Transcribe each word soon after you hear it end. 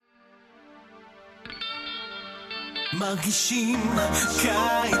מרגישים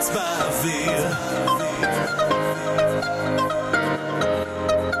קיץ באוויר,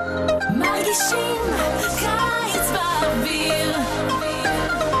 מרגישים קיץ באוויר,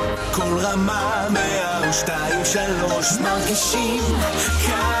 כל רמה 102.3 מרגישים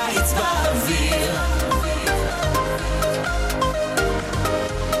קיץ באוויר,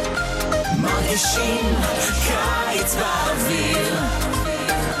 מרגישים קיץ באוויר.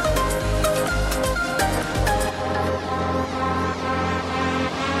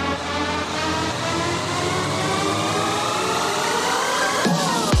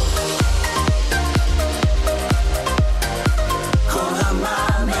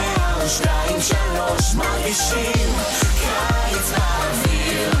 מרגישים קיץ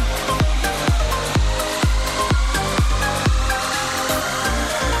באוויר,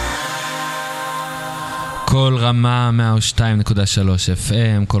 כל רמה 102.3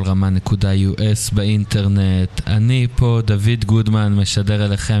 FM, כל רמה.us באינטרנט. אני פה דוד גודמן, משדר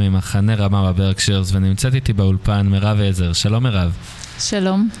אליכם ממחנה רמה בברקשירס, ונמצאת איתי באולפן מירב עזר. שלום מירב.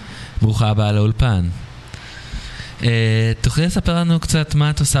 שלום. ברוכה הבאה לאולפן. תוכלי לספר לנו קצת מה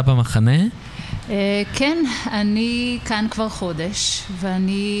את עושה במחנה? כן, אני כאן כבר חודש,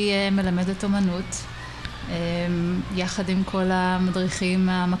 ואני מלמדת אומנות, יחד עם כל המדריכים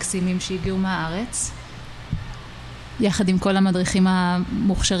המקסימים שהגיעו מהארץ. יחד עם כל המדריכים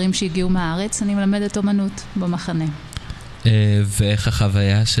המוכשרים שהגיעו מהארץ, אני מלמדת אומנות במחנה. ואיך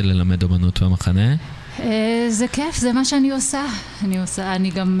החוויה של ללמד אומנות במחנה? זה כיף, זה מה שאני עושה. אני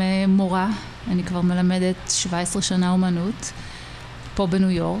גם מורה, אני כבר מלמדת 17 שנה אומנות, פה בניו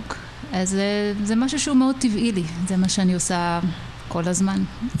יורק. אז זה משהו שהוא מאוד טבעי לי, זה מה שאני עושה כל הזמן.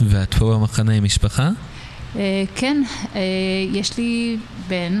 ואת פה במחנה עם משפחה? כן, יש לי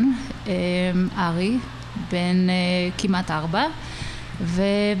בן, ארי, בן כמעט 4,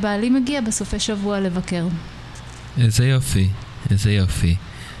 ובעלי מגיע בסופי שבוע לבקר. איזה יופי, איזה יופי.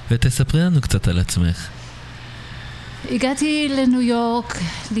 ותספרי לנו קצת על עצמך. הגעתי לניו יורק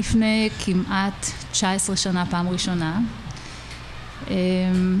לפני כמעט 19 שנה, פעם ראשונה.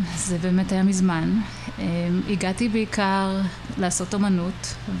 זה באמת היה מזמן. הגעתי בעיקר לעשות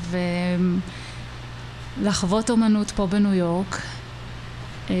אומנות ולחוות אומנות פה בניו יורק.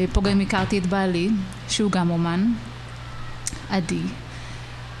 פה גם הכרתי את בעלי, שהוא גם אומן, עדי.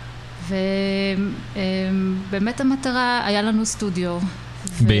 ובאמת המטרה, היה לנו סטודיו.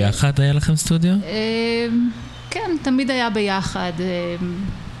 ביחד היה לכם סטודיו? כן, תמיד היה ביחד.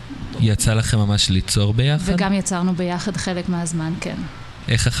 יצא לכם ממש ליצור ביחד? וגם יצרנו ביחד חלק מהזמן, כן.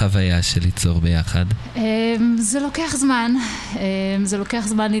 איך החוויה של ליצור ביחד? זה לוקח זמן. זה לוקח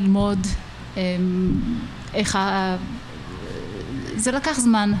זמן ללמוד זה לקח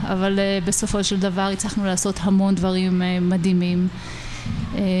זמן, אבל בסופו של דבר הצלחנו לעשות המון דברים מדהימים.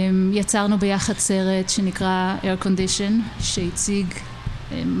 יצרנו ביחד סרט שנקרא Air Condition, שהציג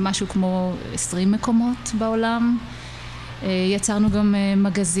משהו כמו 20 מקומות בעולם. יצרנו גם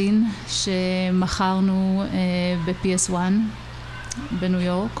מגזין שמכרנו ב-PS1 בניו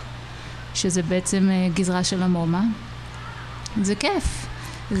יורק, שזה בעצם גזרה של המומה. זה כיף.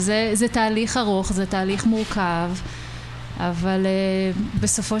 זה תהליך ארוך, זה תהליך מורכב, אבל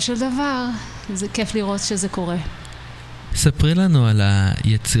בסופו של דבר זה כיף לראות שזה קורה. ספרי לנו על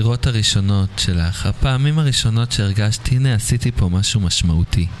היצירות הראשונות שלך, הפעמים הראשונות שהרגשת, הנה עשיתי פה משהו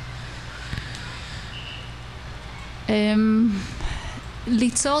משמעותי.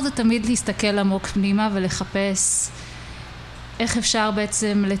 ליצור זה תמיד להסתכל עמוק פנימה ולחפש איך אפשר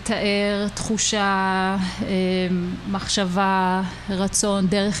בעצם לתאר תחושה, מחשבה, רצון,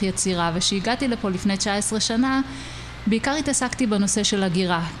 דרך יצירה. ושהגעתי לפה לפני 19 שנה, בעיקר התעסקתי בנושא של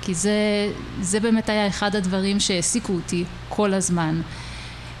הגירה, כי זה באמת היה אחד הדברים שהעסיקו אותי כל הזמן.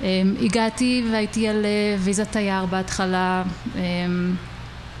 הגעתי והייתי על ויזת תייר בהתחלה,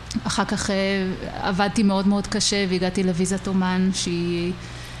 אחר כך עבדתי מאוד מאוד קשה והגעתי לוויזת אומן שהיא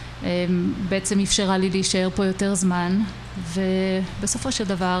בעצם אפשרה לי להישאר פה יותר זמן, ובסופו של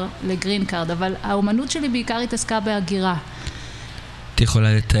דבר לגרין קארד. אבל האומנות שלי בעיקר התעסקה בהגירה. את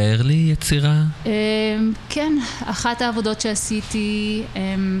יכולה לתאר לי יצירה? כן, אחת העבודות שעשיתי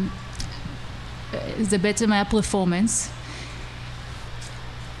זה בעצם היה פרפורמנס.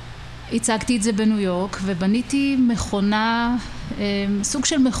 הצגתי את זה בניו יורק ובניתי מכונה, סוג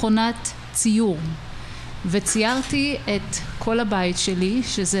של מכונת ציור, וציירתי את כל הבית שלי,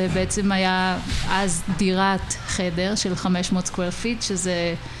 שזה בעצם היה אז דירת חדר של 500 סקוואר פיט,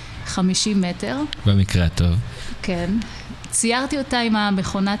 שזה 50 מטר. במקרה הטוב. כן. ציירתי אותה עם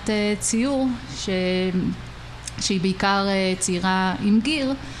המכונת ציור, שהיא בעיקר ציירה עם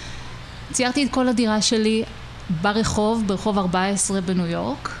גיר. ציירתי את כל הדירה שלי ברחוב 14 בניו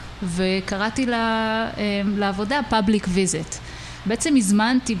יורק, וקראתי לעבודה Public Visit. בעצם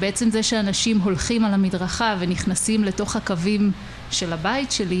הזמנתי, בעצם זה שאנשים הולכים על המדרכה ונכנסים לתוך הקווים של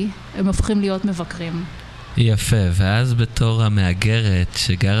הבית שלי, הם הופכים להיות מבקרים. יפה, ואז בתור המאגרת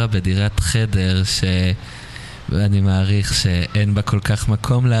שגרה בדירת חדר שאני מעריך שאין בה כל כך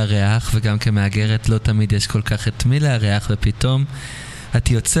מקום לארח, וגם כמאגרת לא תמיד יש כל כך את מי לארח, ופתאום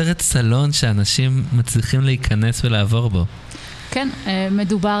את יוצרת סלון שאנשים מצליחים להיכנס ולעבור בו. כן,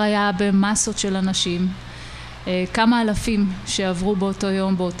 מדובר היה במסות של אנשים, כמה אלפים שעברו באותו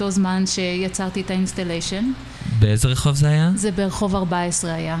יום, באותו זמן שיצרתי את האינסטליישן. באיזה רחוב זה היה? זה ברחוב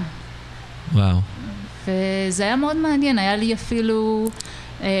 14 היה. וואו. וזה היה מאוד מעניין, היה לי אפילו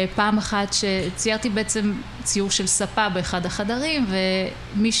פעם אחת שציירתי בעצם ציור של ספה באחד החדרים,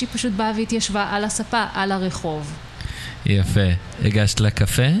 ומישהי פשוט באה והתיישבה על הספה, על הרחוב. יפה. הגשת לה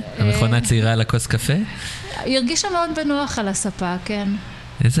קפה? המכונה צעירה על הכוס קפה? היא הרגישה מאוד בנוח על הספה, כן.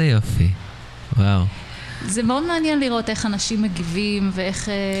 איזה יופי. וואו. זה מאוד מעניין לראות איך אנשים מגיבים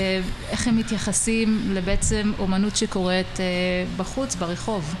ואיך הם מתייחסים לבעצם אומנות שקורית בחוץ,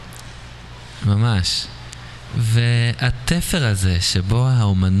 ברחוב. ממש. והתפר הזה שבו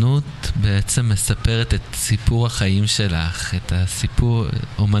האומנות בעצם מספרת את סיפור החיים שלך, את הסיפור,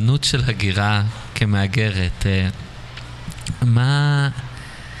 אומנות של הגירה כמאגרת,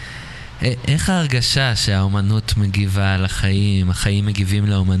 איך ההרגשה שהאומנות מגיבה לחיים, החיים מגיבים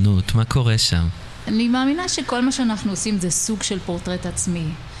לאומנות, מה קורה שם? אני מאמינה שכל מה שאנחנו עושים זה סוג של פורטרט עצמי.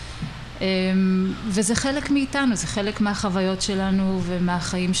 וזה חלק מאיתנו, זה חלק מהחוויות שלנו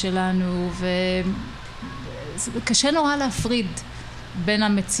ומהחיים שלנו, וקשה נורא להפריד בין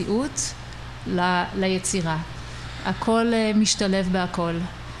המציאות ליצירה. הכל משתלב בהכל.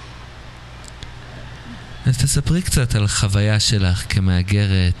 אז תספרי קצת על חוויה שלך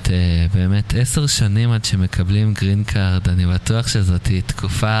כמאגרת, באמת 10 שנים עד שמקבלים גרין קארד, אני בטוח שזאת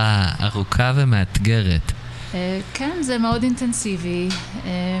תקופה ארוכה ומאתגרת. כן, זה מאוד אינטנסיבי,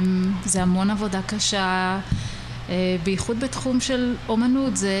 זה המון עבודה קשה, בייחוד בתחום של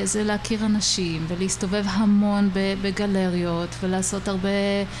אומנות, זה להכיר אנשים ולהסתובב המון בגלריות ולעשות הרבה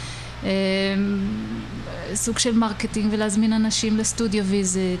סוג של מרקטינג ולהזמין אנשים לסטודיו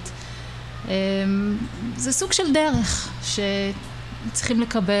ויזיט. זה סוג של דרך שצריכים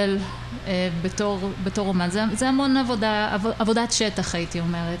לקבל בתור אומן. זה המון עבודת שטח, הייתי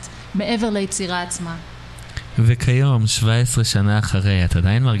אומרת, מעבר ליצירה עצמה. וכיום, 17 שנה אחרי, את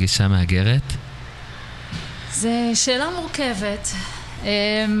עדיין מרגישה מאגרת? זו שאלה מורכבת.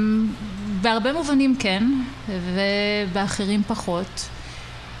 בהרבה מובנים כן, ובאחרים פחות.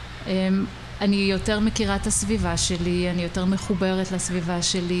 אני יותר מכירה את הסביבה שלי, אני יותר מחוברת לסביבה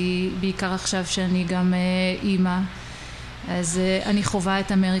שלי, בעיקר עכשיו שאני גם אימא. אז אני חווה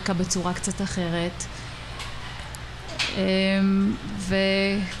את אמריקה בצורה קצת אחרת.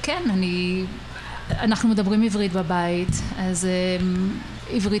 וכן, אנחנו מדברים עברית בבית, אז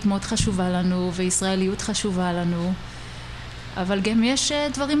עברית מאוד חשובה לנו, וישראליות חשובה לנו, אבל גם יש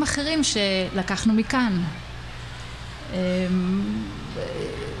דברים אחרים שלקחנו מכאן.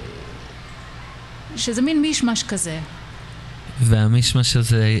 שזה מין מישמש כזה. והמישמש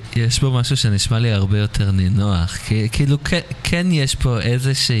הזה, יש בו משהו שנשמע לי הרבה יותר נינוח. כאילו, כן יש פה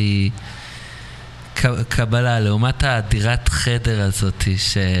איזושהי קבלה, לעומת הדירת חדר הזאת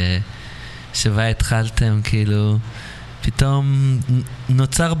שבה התחלתם, כאילו, פתאום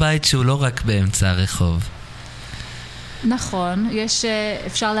נוצר בית שהוא לא רק באמצע הרחוב. נכון,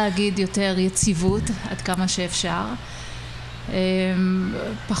 אפשר להגיד יותר יציבות, עד כמה שאפשר.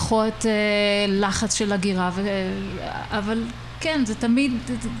 פחות לחץ של הגירה, אבל כן,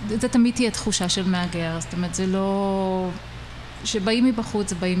 זה תמיד תהיה תחושה של מאגר. זאת אומרת, זה לא... שבאים מבחוץ,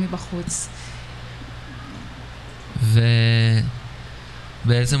 זה באים מבחוץ.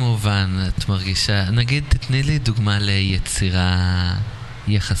 ובאיזה מובן את מרגישה? נגיד, תתני לי דוגמה ליצירה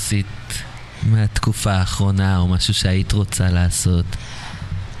יחסית מהתקופה האחרונה, או משהו שהיית רוצה לעשות.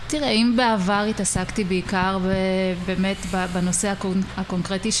 תראה, אם בעבר התעסקתי בעיקר באמת בנושא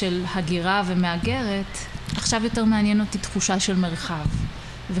הקונקרטי של הגירה ומאגרת, עכשיו יותר מעניין אותי תחושה של מרחב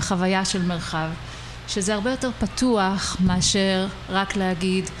וחוויה של מרחב, שזה הרבה יותר פתוח מאשר רק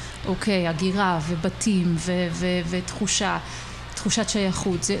להגיד, אוקיי, הגירה ובתים תחושת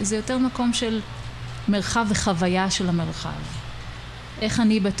שייכות. זה יותר מקום של מרחב וחוויה של המרחב. איך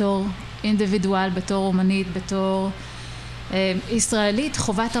אני בתור אינדיבידואל, בתור אומנית, בתור ישראלית,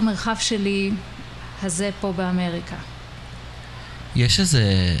 חובה את המרחב שלי הזה פה באמריקה. יש איזה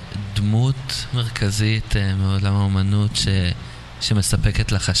דמות מרכזית מעולם האומנות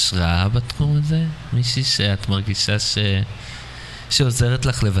שמספקת לך השראה בתחום הזה? מישהי שאת מרגישה שעוזרת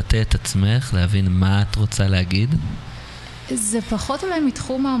לך לבטא את עצמך, להבין מה את רוצה להגיד? זה פחות אולי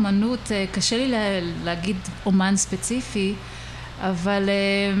מתחום האמנות, קשה לי להגיד אומן ספציפי, אבל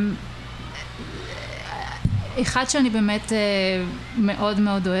אחד שאני באמת מאוד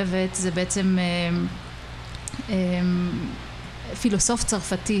מאוד אוהבת זה בעצם פילוסוף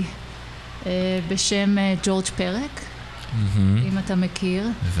צרפתי בשם ג'ורג' פרק, אם אתה מכיר.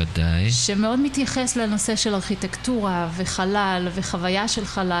 בוודאי. שמאוד מתייחס לנושא של ארכיטקטורה וחלל וחוויה של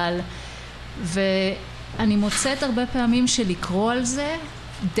חלל, ואני מוצאת הרבה פעמים שלקרוא על זה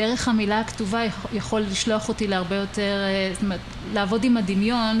דרך המילה הכתובה יכול לשלוח אותי להרבה יותר, זאת אומרת, לעבוד עם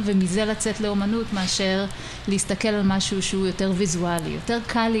הדמיון ומזה לצאת לאומנות מאשר להסתכל על משהו שהוא יותר ויזואלי. יותר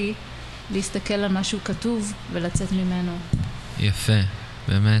קל לי להסתכל על משהו כתוב ולצאת ממנו. יפה.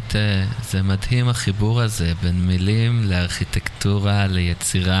 באמת, זה מדהים החיבור הזה בין מילים לארכיטקטורה,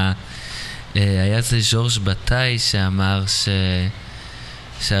 ליצירה. היה זה ז'ורג' בטאי שאמר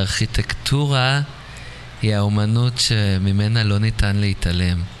שהארכיטקטורה היא האומנות שממנה לא ניתן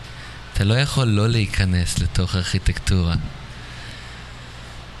להתעלם. אתה לא יכול לא להיכנס לתוך ארכיטקטורה.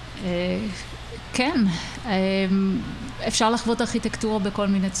 כן, אפשר לחוות ארכיטקטורה בכל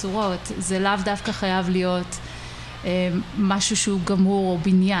מיני צורות. זה לאו דווקא חייב להיות משהו שהוא גמור או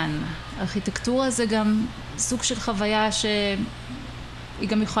בניין. ארכיטקטורה זה גם סוג של חוויה שהיא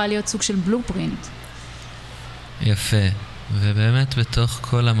גם יכולה להיות סוג של בלופרינט. יפה. ובאמת בתוך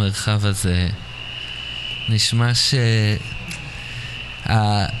כל המרחב הזה נשמע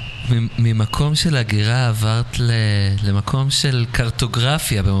ממקום של הגירה עברת למקום של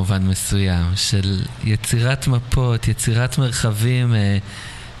קרטוגרפיה במובן מסוים, של יצירת מפות, יצירת מרחבים,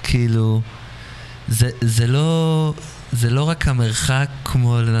 כאילו זה לא רק המרחק,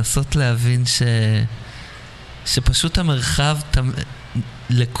 כמו לנסות להבין שפשוט המרחב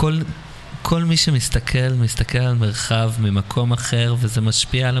כל מי מסתכל על מרחב ממקום אחר, וזה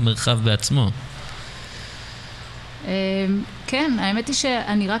משפיע על המרחב בעצמו. כן, האמת היא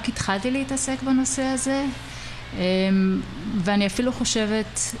שאני רק התחלתי להתעסק בנושא הזה, ואני אפילו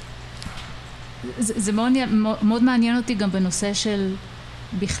חושבת, זה מאוד מעניין אותי גם בנושא של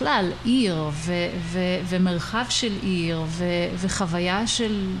בכלל עיר ומרחב של עיר וחוויה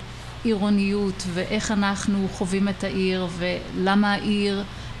של עירוניות, ואיך אנחנו חווים את העיר ולמה העיר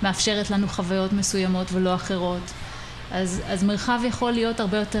מאפשרת לנו חוויות מסוימות ולא אחרות. אז מרחב יכול להיות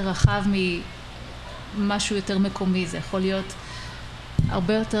הרבה יותר רחב משהו יותר מקומי, זה יכול להיות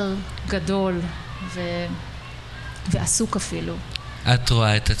הרבה יותר גדול ועסוק אפילו. את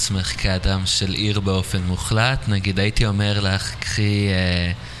רואה את עצמך כאדם של עיר באופן מוחלט? נגיד הייתי אומר לך, קחי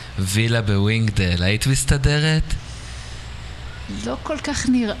וילה בווינגדל, היית מסתדרת? לא כל כך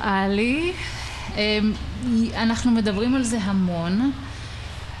נראה לי. אנחנו מדברים על זה המון.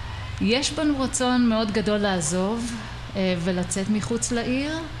 יש בנו רצון מאוד גדול לעזוב ולצאת מחוץ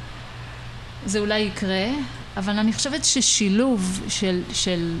לעיר. זה אולי יקרה, אבל אני חושבת ששילוב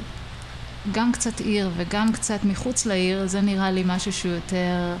של גם קצת עיר וגם קצת מחוץ לעיר, זה נראה לי משהו שהוא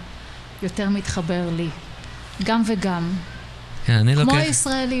יותר מתחבר לי. גם וגם. כן, כמו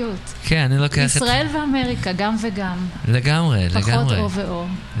הישראליות. כן, אני לוקח ישראל ואמריקה, גם וגם. לגמרי. פחות או ואו.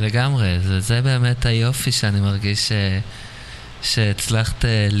 לגמרי. זה באמת היופי שאני מרגיש שהצלחת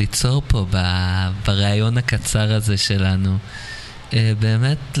ליצור פה ברעיון הקצר הזה שלנו.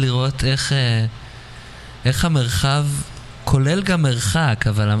 באמת לראות איך המרחב כולל גם מרחק,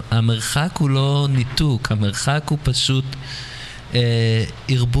 אבל המרחק הוא לא ניתוק, המרחק הוא פשוט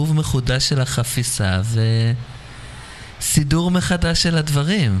ערבוב מחודש של החפיסה וסידור מחדש של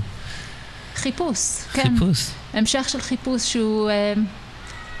הדברים. חיפוש, כן. חיפוש. המשך של חיפוש שהוא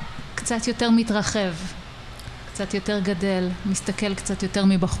קצת יותר מתרחב, קצת יותר גדל, מסתכל קצת יותר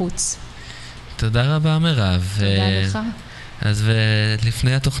מבחוץ. תודה רבה מירב. תודה לך. אז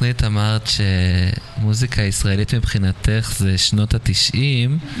ולפני התוכנית אמרת שמוזיקה ישראלית מבחינתך זה שנות ה-90.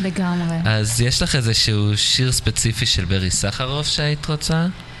 לגמרי. אז יש לך איזשהו שיר ספציפי של ברי סחרוף שהיית רוצה?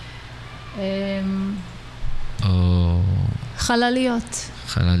 או... חלליות.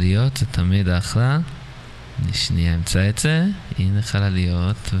 חלליות, זה תמיד אחלה. אני שנייה אמצא את זה. הנה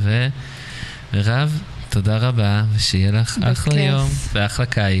חלליות. ומירב, תודה רבה, ושיהיה לך אחלה יום ואחלה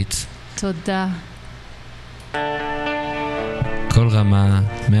קיץ. תודה. כל רמה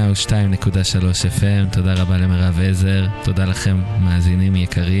 102.3 FM. תודה רבה למירב עזר. תודה לכם מאזינים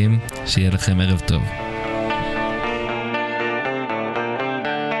יקרים. שיהיה לכם ערב טוב.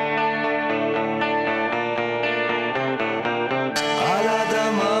 על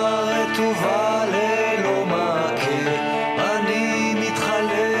אדמה רטובה ללא מעקה, אני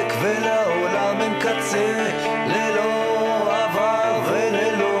מתחלק ולעולם אין קצה, ללא עבר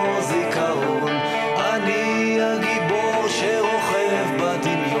וללא זיכרון, אני הגיבור שרוכב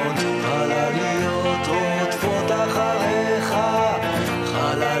בדמיון, חלליות רודפות אחריך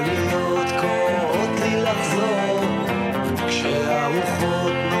חלליות קוראות לי לחזור,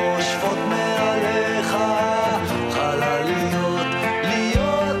 כשהרוחות נושפות מעליך, חלליות,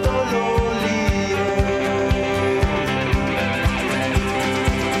 להיות או לא להיות.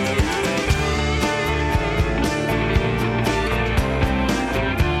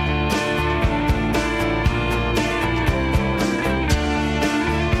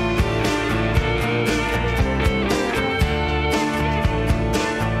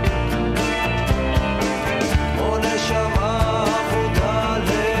 או נשמה עבודה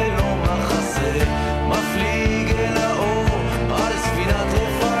ללא מחסה, מפליג אל האור על ספינת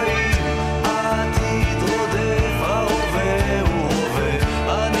רפאים, העתיד רודף, ההווה הוא הווה,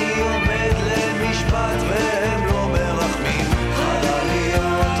 אני עומד למשפט והם לא מרחמים,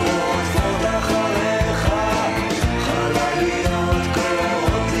 חלליות רודפות אחריך, חלליות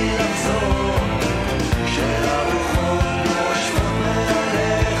קוראות לי לחזור, כשהרוחות נושפות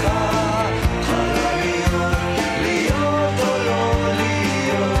מעליך, חלליות, להיות או לא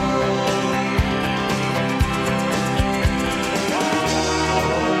להיות.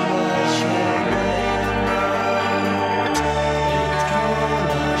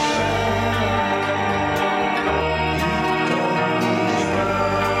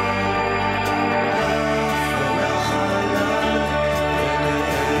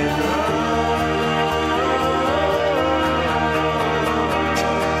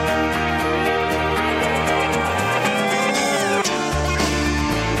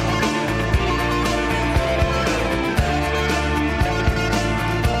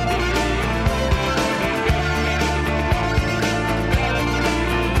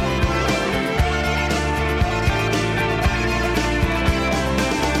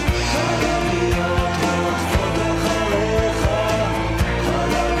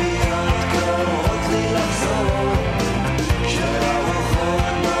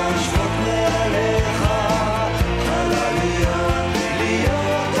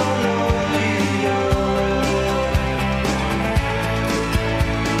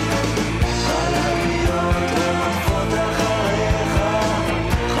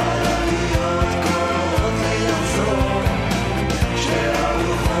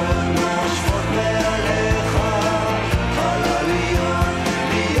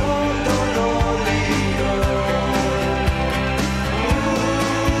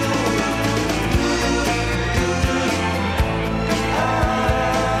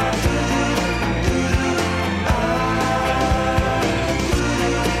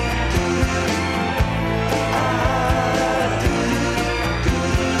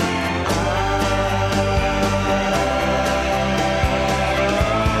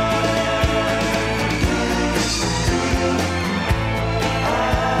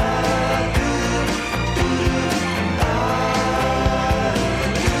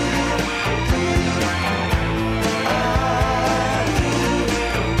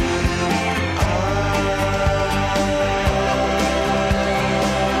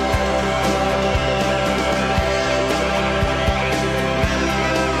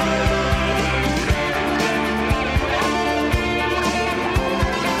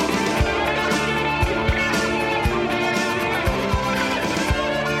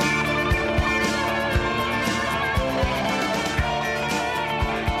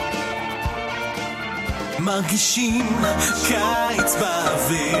 מרגישים קיץ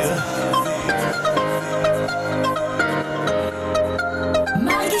באוויר,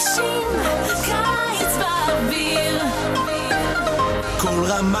 מרגישים קיץ באוויר, כל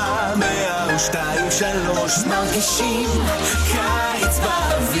רמה 102.3 מרגישים קיץ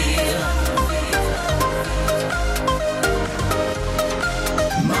באוויר,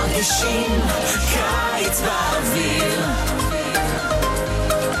 מרגישים קיץ באוויר.